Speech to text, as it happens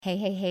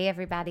Hey,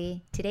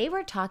 everybody. Today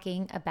we're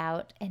talking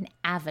about an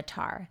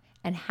avatar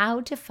and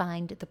how to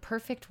find the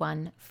perfect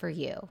one for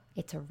you.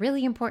 It's a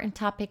really important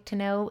topic to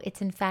know.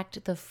 It's, in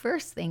fact, the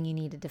first thing you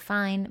need to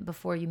define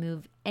before you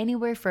move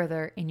anywhere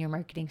further in your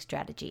marketing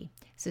strategy.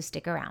 So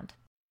stick around.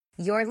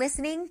 You're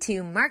listening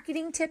to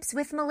Marketing Tips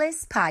with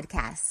Melissa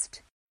podcast.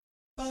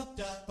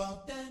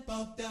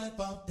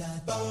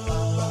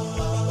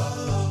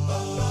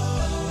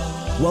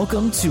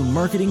 Welcome to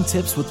Marketing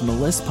Tips with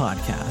Melissa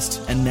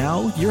podcast. And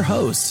now your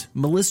host,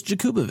 Melissa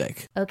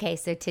Jakubovic. Okay,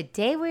 so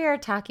today we are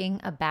talking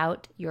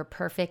about your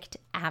perfect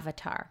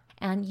avatar.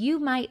 And you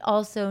might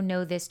also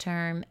know this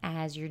term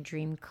as your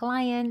dream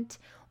client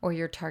or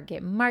your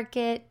target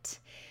market.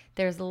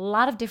 There's a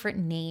lot of different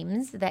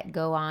names that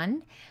go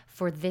on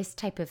for this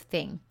type of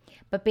thing.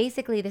 But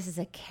basically, this is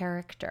a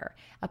character,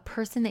 a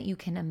person that you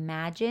can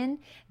imagine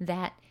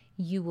that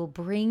you will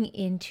bring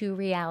into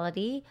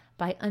reality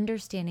by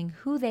understanding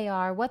who they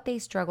are, what they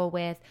struggle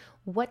with,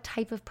 what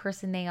type of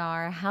person they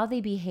are, how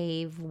they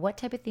behave, what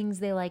type of things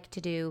they like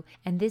to do.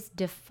 And this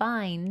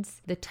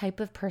defines the type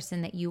of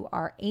person that you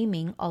are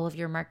aiming all of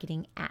your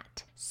marketing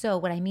at. So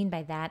what I mean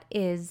by that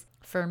is,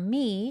 for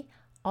me,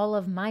 all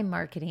of my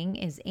marketing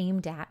is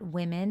aimed at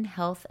women,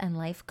 health and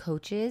life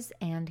coaches,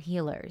 and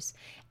healers.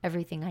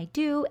 Everything I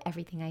do,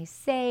 everything I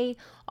say,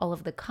 all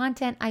of the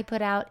content I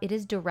put out, it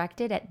is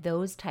directed at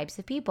those types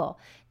of people,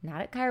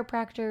 not at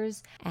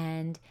chiropractors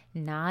and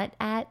not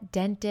at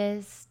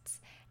dentists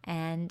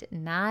and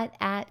not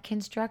at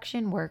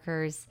construction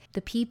workers.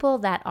 The people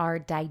that are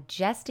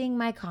digesting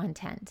my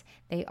content,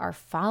 they are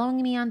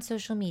following me on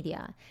social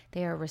media,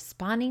 they are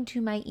responding to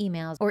my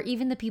emails, or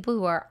even the people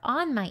who are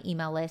on my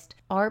email list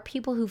are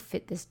people who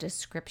fit this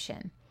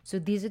description. So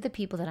these are the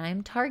people that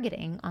I'm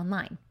targeting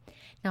online.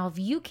 Now, if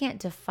you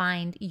can't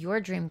define your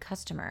dream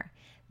customer,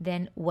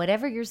 then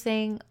whatever you're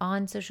saying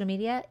on social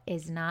media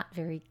is not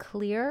very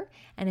clear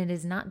and it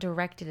is not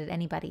directed at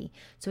anybody.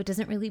 So it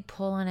doesn't really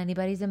pull on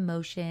anybody's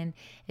emotion.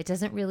 It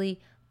doesn't really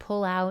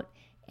pull out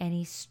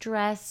any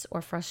stress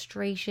or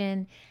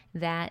frustration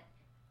that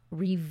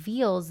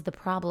reveals the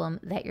problem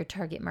that your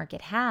target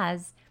market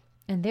has,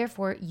 and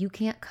therefore you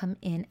can't come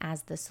in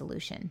as the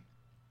solution.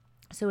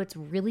 So it's a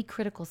really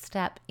critical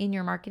step in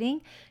your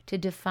marketing to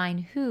define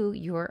who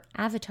your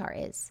avatar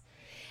is.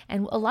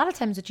 And a lot of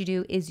times what you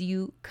do is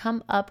you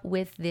come up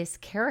with this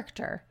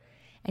character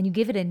and you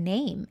give it a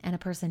name and a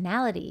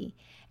personality,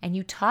 and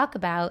you talk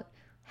about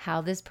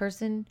how this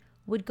person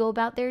would go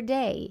about their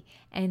day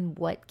and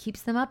what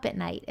keeps them up at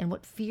night and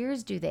what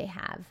fears do they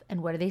have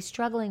and what are they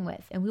struggling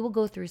with. And we will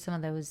go through some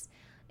of those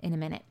in a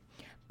minute.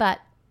 But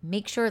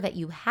make sure that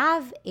you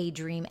have a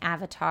dream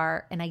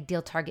avatar, an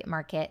ideal target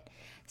market,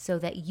 so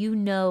that you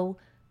know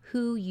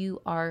who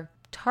you are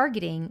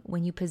targeting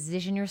when you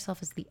position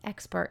yourself as the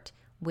expert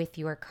with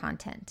your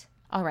content.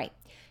 All right,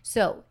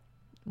 so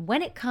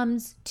when it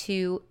comes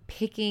to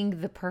picking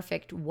the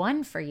perfect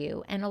one for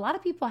you, and a lot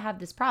of people have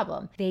this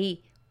problem,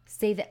 they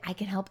say that I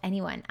can help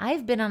anyone.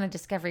 I've been on a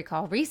discovery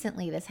call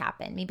recently. This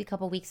happened maybe a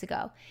couple weeks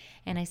ago.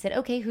 And I said,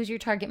 okay, who's your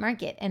target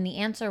market? And the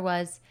answer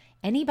was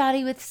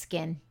anybody with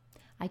skin.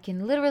 I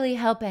can literally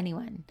help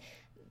anyone.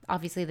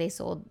 Obviously, they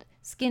sold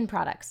skin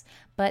products.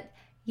 But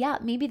yeah,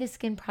 maybe the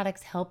skin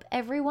products help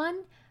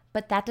everyone,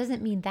 but that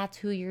doesn't mean that's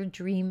who your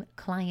dream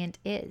client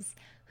is.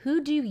 Who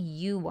do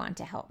you want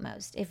to help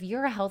most? If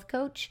you're a health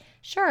coach,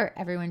 sure,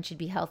 everyone should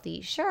be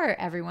healthy. Sure,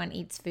 everyone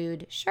eats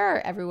food.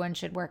 Sure, everyone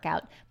should work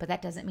out. But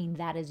that doesn't mean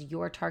that is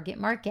your target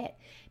market.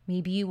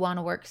 Maybe you want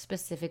to work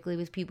specifically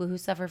with people who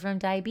suffer from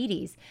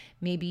diabetes.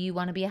 Maybe you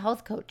want to be a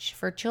health coach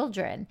for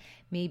children.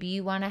 Maybe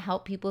you want to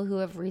help people who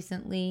have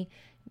recently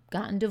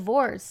gotten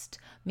divorced.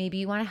 Maybe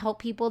you want to help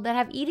people that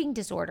have eating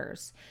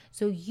disorders.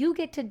 So you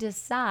get to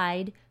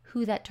decide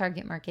who that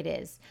target market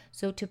is.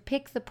 So to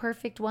pick the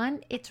perfect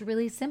one, it's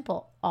really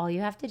simple. All you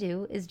have to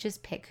do is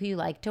just pick who you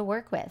like to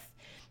work with.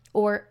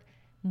 Or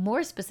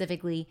more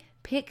specifically,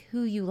 pick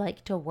who you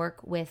like to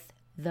work with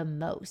the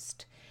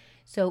most.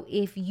 So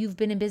if you've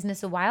been in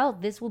business a while,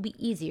 this will be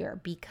easier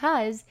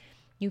because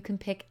you can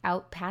pick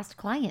out past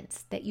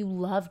clients that you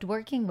loved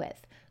working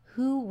with.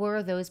 Who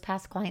were those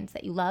past clients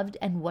that you loved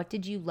and what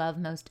did you love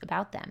most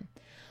about them?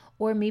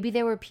 Or maybe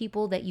there were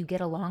people that you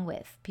get along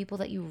with, people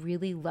that you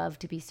really love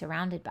to be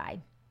surrounded by.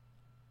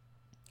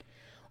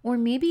 Or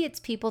maybe it's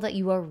people that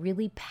you are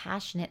really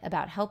passionate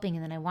about helping.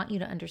 And then I want you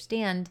to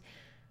understand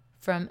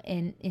from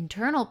an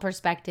internal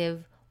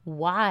perspective,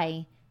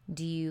 why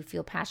do you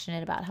feel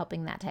passionate about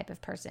helping that type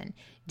of person?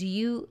 Do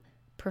you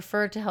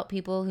prefer to help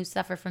people who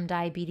suffer from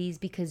diabetes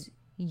because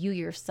you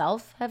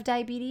yourself have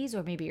diabetes,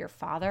 or maybe your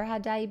father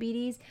had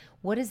diabetes?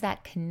 What is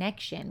that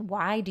connection?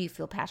 Why do you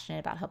feel passionate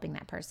about helping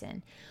that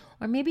person?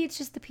 Or maybe it's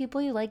just the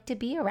people you like to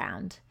be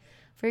around.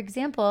 For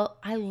example,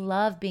 I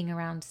love being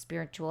around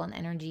spiritual and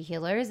energy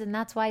healers, and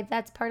that's why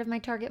that's part of my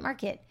target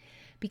market,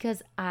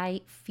 because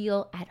I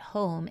feel at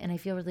home and I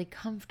feel really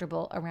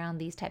comfortable around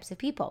these types of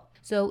people.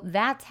 So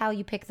that's how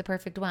you pick the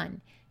perfect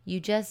one. You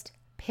just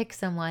pick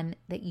someone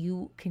that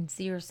you can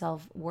see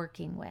yourself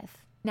working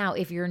with. Now,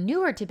 if you're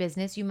newer to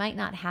business, you might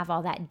not have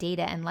all that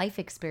data and life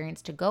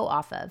experience to go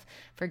off of.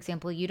 For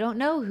example, you don't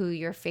know who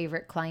your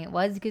favorite client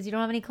was because you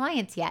don't have any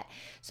clients yet.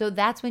 So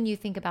that's when you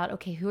think about,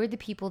 okay, who are the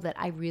people that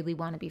I really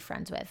want to be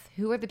friends with?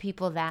 Who are the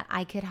people that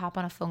I could hop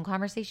on a phone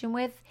conversation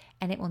with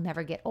and it will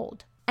never get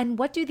old? And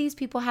what do these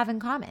people have in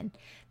common?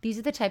 These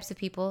are the types of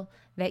people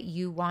that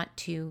you want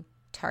to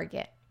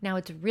target. Now,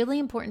 it's really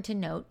important to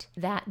note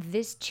that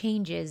this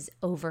changes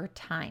over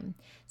time.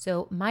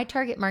 So my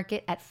target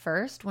market at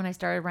first, when I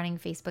started running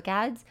Facebook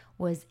ads,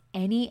 was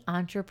any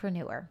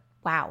entrepreneur.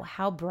 Wow,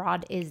 how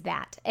broad is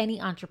that? Any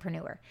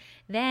entrepreneur.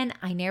 Then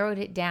I narrowed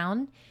it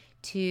down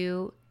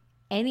to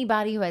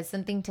anybody who has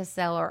something to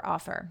sell or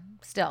offer.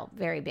 Still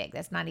very big.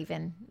 That's not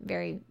even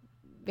very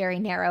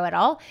narrow at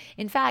all.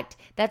 In fact,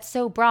 that's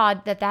so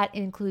broad that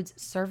includes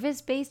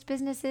service-based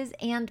businesses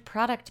and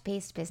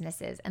product-based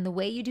businesses. And the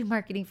way you do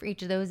marketing for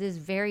each of those is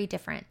very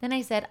different. Then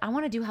I said, I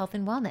want to do health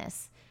and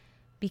wellness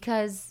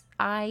because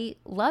I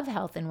love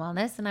health and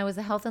wellness and I was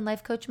a health and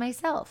life coach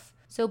myself.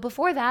 So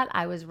before that,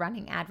 I was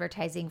running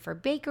advertising for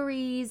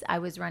bakeries. I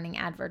was running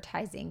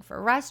advertising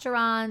for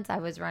restaurants. I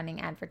was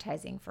running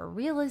advertising for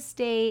real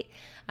estate.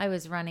 I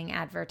was running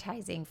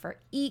advertising for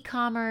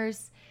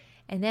e-commerce.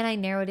 And then I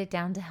narrowed it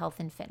down to health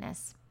and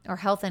fitness or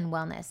health and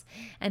wellness.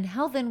 And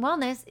health and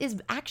wellness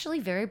is actually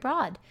very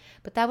broad,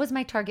 but that was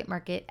my target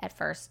market at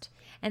first.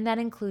 And that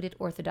included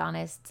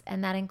orthodontists,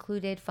 and that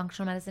included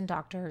functional medicine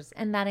doctors,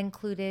 and that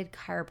included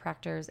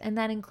chiropractors, and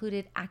that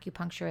included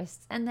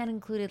acupuncturists, and that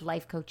included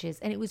life coaches.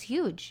 And it was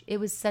huge. It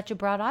was such a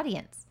broad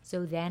audience.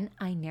 So then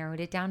I narrowed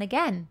it down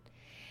again.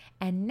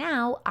 And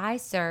now I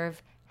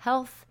serve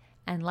health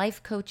and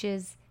life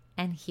coaches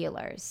and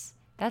healers.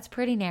 That's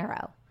pretty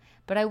narrow.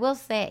 But I will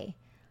say,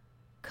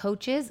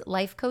 coaches,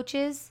 life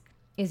coaches,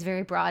 is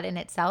very broad in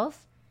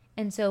itself.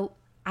 And so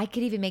I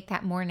could even make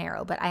that more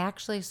narrow, but I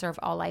actually serve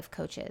all life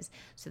coaches.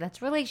 So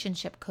that's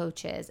relationship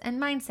coaches and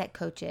mindset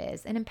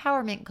coaches and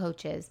empowerment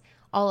coaches,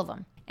 all of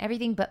them,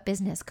 everything but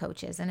business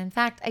coaches. And in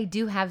fact, I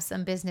do have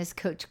some business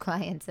coach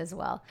clients as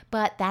well,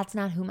 but that's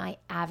not who my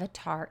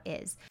avatar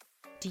is.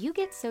 Do you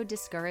get so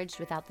discouraged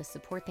without the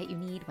support that you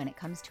need when it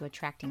comes to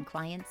attracting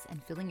clients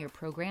and filling your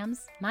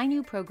programs? My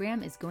new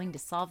program is going to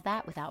solve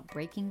that without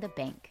breaking the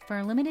bank. For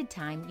a limited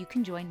time, you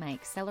can join my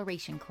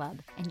Acceleration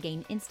Club and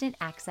gain instant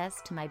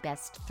access to my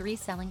best 3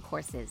 selling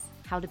courses: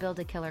 How to Build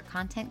a Killer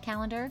Content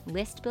Calendar,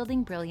 List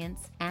Building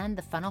Brilliance, and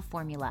the Funnel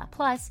Formula.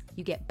 Plus,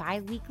 you get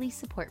bi-weekly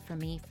support from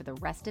me for the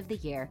rest of the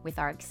year with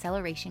our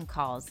acceleration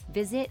calls.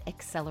 Visit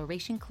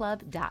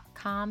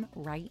accelerationclub.com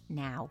right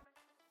now.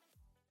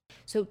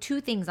 So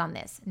 2 things on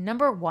this.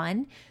 Number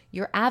 1,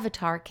 your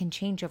avatar can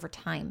change over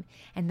time.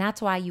 And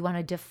that's why you want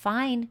to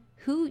define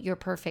who your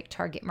perfect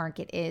target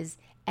market is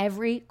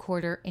every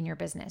quarter in your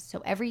business.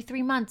 So every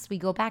 3 months, we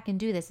go back and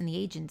do this in the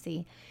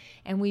agency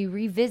and we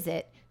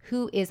revisit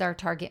who is our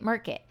target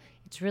market.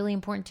 It's really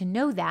important to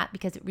know that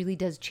because it really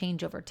does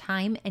change over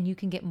time and you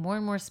can get more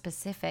and more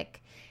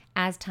specific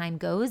as time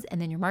goes,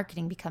 and then your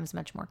marketing becomes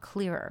much more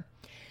clearer.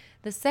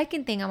 The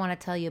second thing I want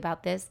to tell you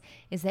about this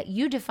is that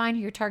you define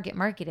who your target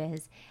market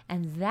is,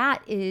 and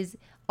that is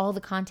all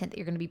the content that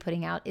you're going to be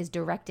putting out is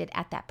directed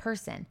at that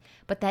person.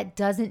 But that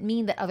doesn't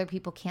mean that other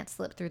people can't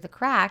slip through the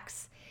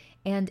cracks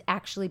and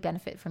actually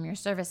benefit from your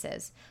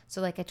services.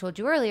 So like I told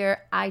you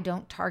earlier, I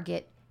don't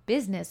target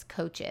business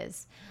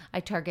coaches.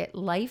 I target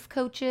life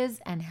coaches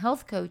and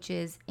health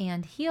coaches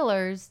and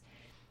healers.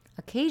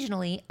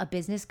 Occasionally, a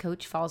business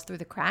coach falls through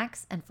the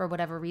cracks, and for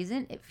whatever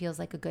reason, it feels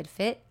like a good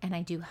fit, and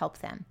I do help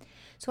them.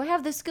 So I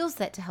have the skill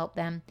set to help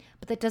them,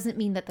 but that doesn't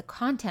mean that the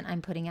content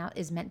I'm putting out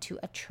is meant to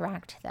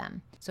attract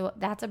them. So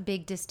that's a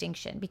big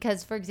distinction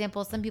because, for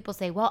example, some people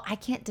say, well, I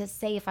can't just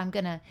say if I'm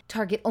going to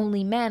target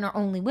only men or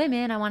only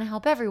women. I want to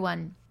help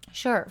everyone.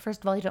 Sure,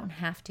 first of all, you don't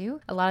have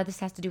to. A lot of this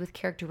has to do with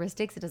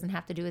characteristics. It doesn't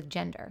have to do with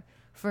gender.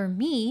 For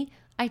me,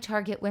 I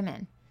target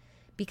women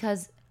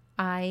because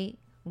I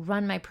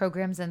run my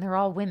programs and they're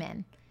all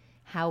women.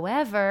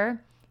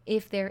 However,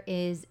 if there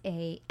is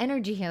a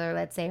energy healer,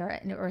 let's say,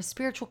 or a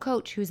spiritual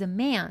coach who's a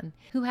man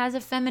who has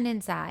a feminine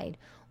side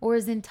or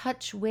is in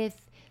touch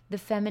with the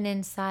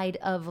feminine side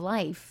of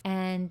life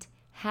and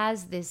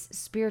has this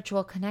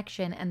spiritual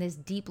connection and this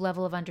deep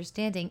level of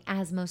understanding,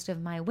 as most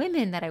of my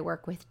women that I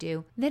work with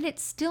do, then it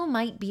still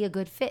might be a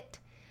good fit.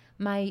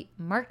 My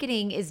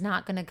marketing is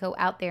not going to go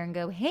out there and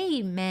go,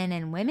 hey, men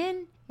and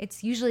women.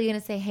 It's usually going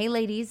to say, hey,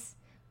 ladies,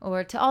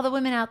 or to all the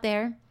women out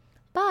there.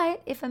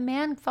 But if a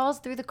man falls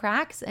through the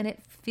cracks and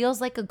it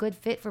feels like a good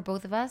fit for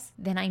both of us,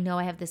 then I know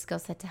I have the skill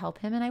set to help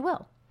him and I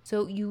will.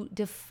 So you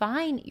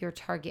define your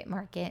target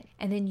market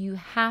and then you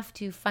have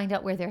to find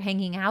out where they're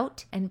hanging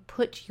out and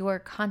put your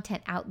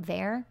content out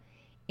there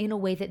in a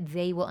way that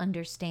they will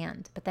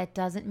understand. But that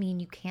doesn't mean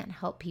you can't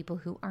help people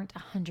who aren't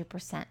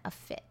 100% a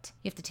fit.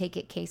 You have to take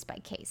it case by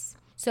case.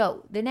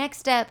 So the next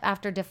step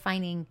after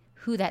defining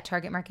who that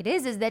target market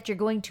is that you're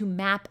going to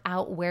map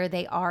out where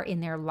they are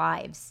in their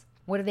lives.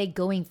 What are they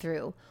going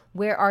through?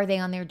 Where are they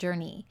on their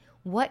journey?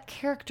 What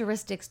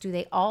characteristics do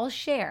they all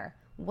share?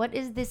 What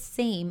is the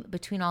same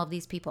between all of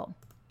these people?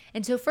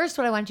 And so first,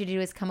 what I want you to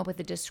do is come up with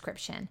a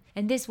description.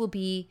 And this will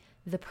be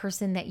the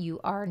person that you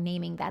are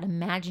naming, that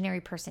imaginary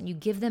person. You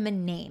give them a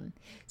name.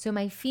 So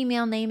my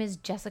female name is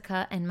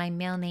Jessica and my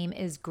male name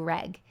is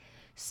Greg.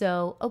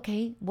 So,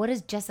 okay, what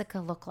does Jessica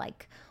look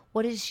like?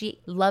 What does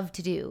she love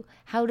to do?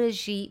 How does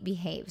she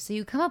behave? So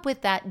you come up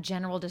with that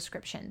general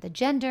description, the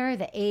gender,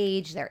 the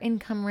age, their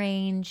income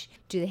range.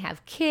 Do they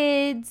have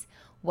kids?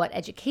 What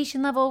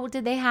education level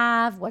did they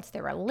have? What's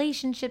their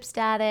relationship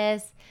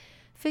status?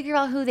 Figure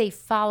out who they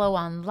follow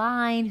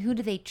online. Who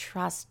do they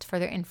trust for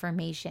their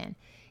information?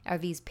 Are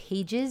these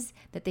pages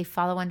that they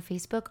follow on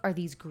Facebook? Are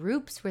these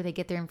groups where they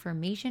get their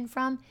information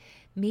from?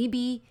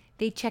 Maybe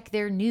they check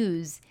their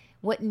news.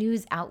 What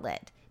news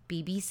outlet?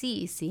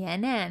 BBC,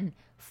 CNN,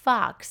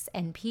 Fox,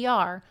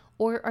 NPR.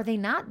 Or are they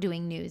not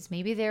doing news?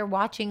 Maybe they're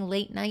watching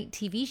late night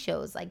TV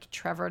shows like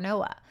Trevor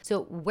Noah.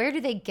 So where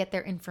do they get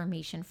their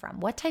information from?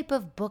 What type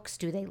of books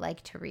do they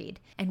like to read?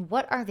 And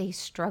what are they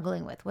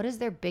struggling with? What is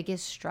their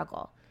biggest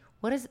struggle?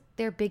 What is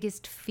their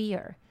biggest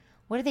fear?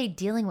 What are they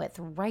dealing with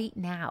right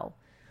now?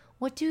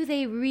 What do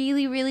they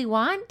really, really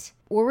want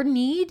or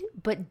need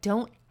but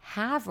don't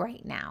have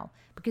right now?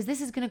 Because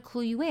this is going to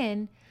clue you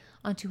in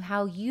onto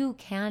how you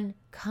can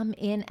come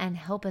in and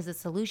help as a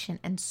solution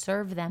and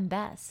serve them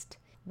best.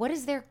 What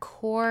is their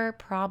core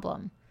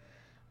problem?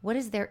 What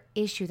is their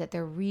issue that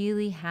they're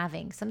really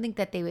having? Something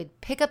that they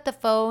would pick up the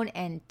phone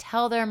and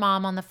tell their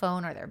mom on the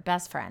phone or their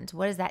best friends.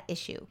 What is that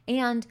issue?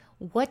 And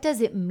what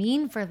does it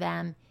mean for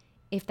them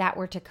if that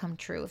were to come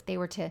true? If they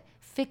were to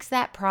fix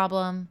that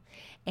problem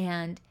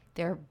and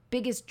their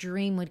biggest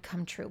dream would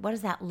come true, what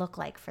does that look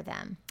like for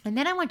them? And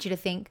then I want you to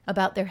think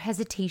about their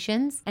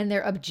hesitations and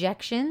their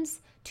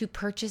objections to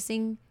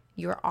purchasing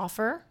your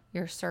offer,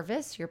 your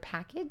service, your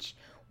package.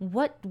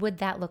 What would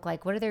that look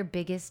like? What are their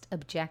biggest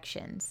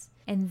objections?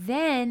 And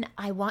then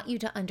I want you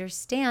to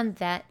understand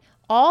that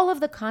all of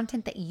the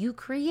content that you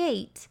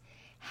create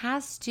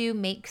has to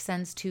make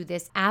sense to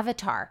this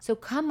avatar. So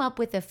come up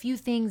with a few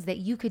things that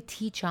you could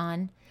teach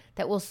on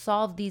that will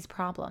solve these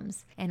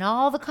problems. And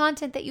all the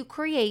content that you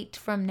create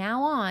from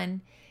now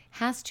on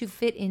has to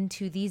fit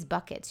into these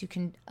buckets. You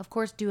can, of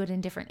course, do it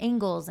in different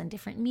angles and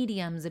different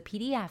mediums, a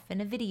PDF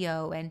and a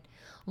video and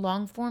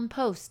long form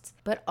posts.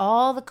 But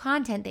all the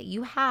content that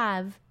you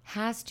have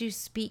has to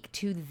speak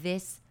to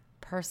this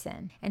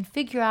person and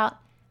figure out,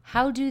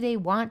 how do they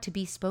want to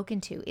be spoken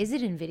to? Is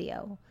it in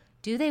video?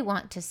 Do they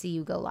want to see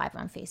you go live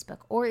on Facebook?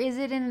 Or is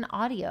it in an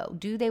audio?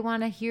 Do they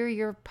want to hear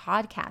your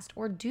podcast?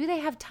 Or do they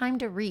have time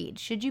to read?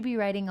 Should you be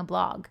writing a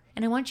blog?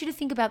 And I want you to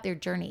think about their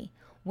journey.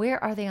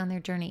 Where are they on their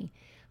journey?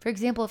 For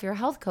example, if you're a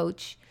health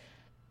coach,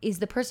 is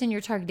the person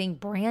you're targeting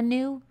brand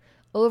new,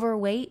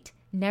 overweight,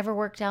 never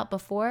worked out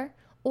before?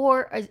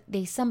 Or are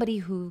they somebody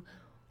who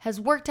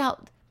has worked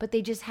out, but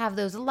they just have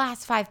those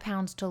last 5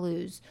 pounds to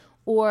lose?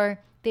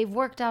 Or they've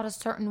worked out a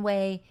certain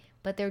way,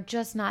 but they're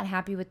just not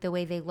happy with the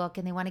way they look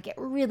and they want to get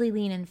really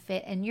lean and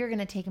fit, and you're going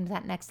to take them to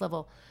that next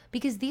level.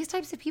 Because these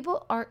types of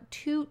people are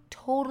two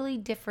totally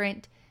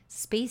different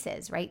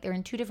spaces, right? They're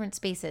in two different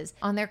spaces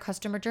on their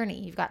customer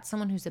journey. You've got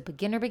someone who's a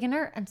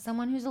beginner and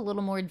someone who's a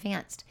little more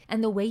advanced.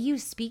 And the way you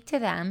speak to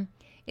them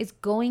is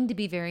going to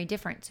be very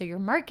different. So your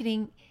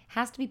marketing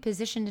has to be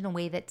positioned in a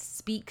way that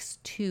speaks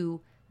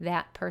to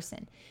that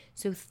person.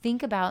 So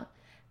think about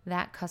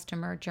that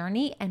customer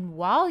journey. And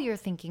while you're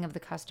thinking of the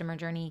customer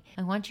journey,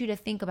 I want you to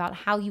think about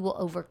how you will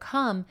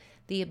overcome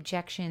the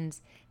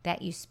objections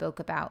that you spoke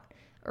about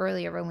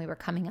earlier when we were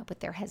coming up with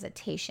their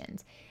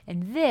hesitations.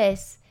 And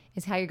this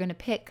is how you're going to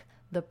pick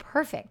the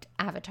perfect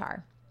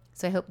avatar.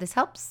 So I hope this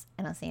helps,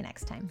 and I'll see you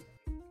next time.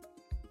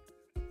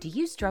 Do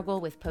you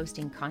struggle with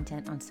posting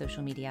content on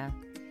social media?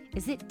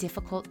 Is it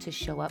difficult to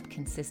show up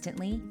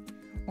consistently?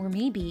 Or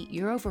maybe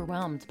you're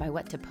overwhelmed by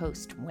what to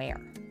post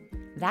where?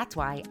 That's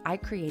why I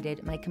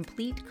created my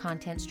Complete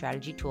Content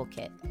Strategy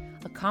Toolkit,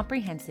 a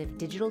comprehensive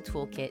digital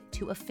toolkit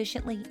to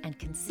efficiently and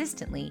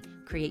consistently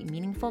create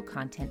meaningful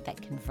content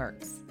that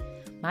converts.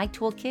 My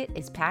toolkit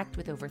is packed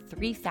with over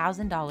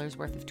 $3,000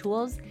 worth of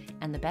tools,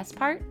 and the best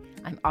part,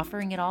 I'm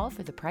offering it all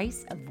for the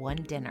price of one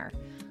dinner.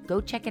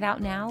 Go check it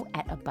out now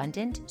at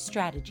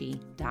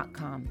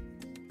abundantstrategy.com.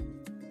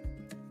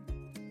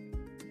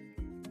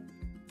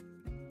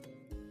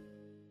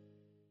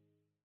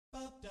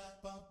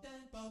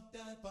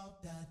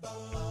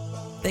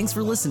 Thanks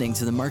for listening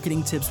to the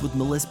Marketing Tips with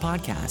Meliss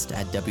podcast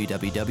at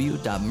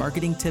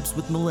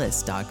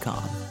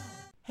www.marketingtipswithmeliss.com.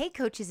 Hey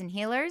coaches and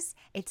healers,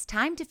 it's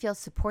time to feel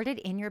supported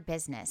in your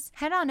business.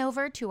 Head on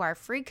over to our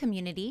free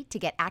community to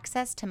get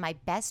access to my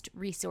best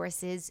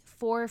resources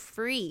for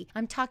free.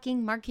 I'm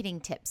talking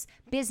marketing tips,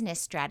 business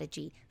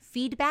strategy,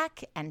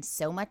 feedback, and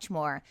so much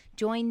more.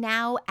 Join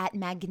now at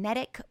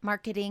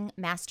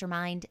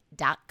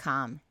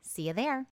magneticmarketingmastermind.com. See you there.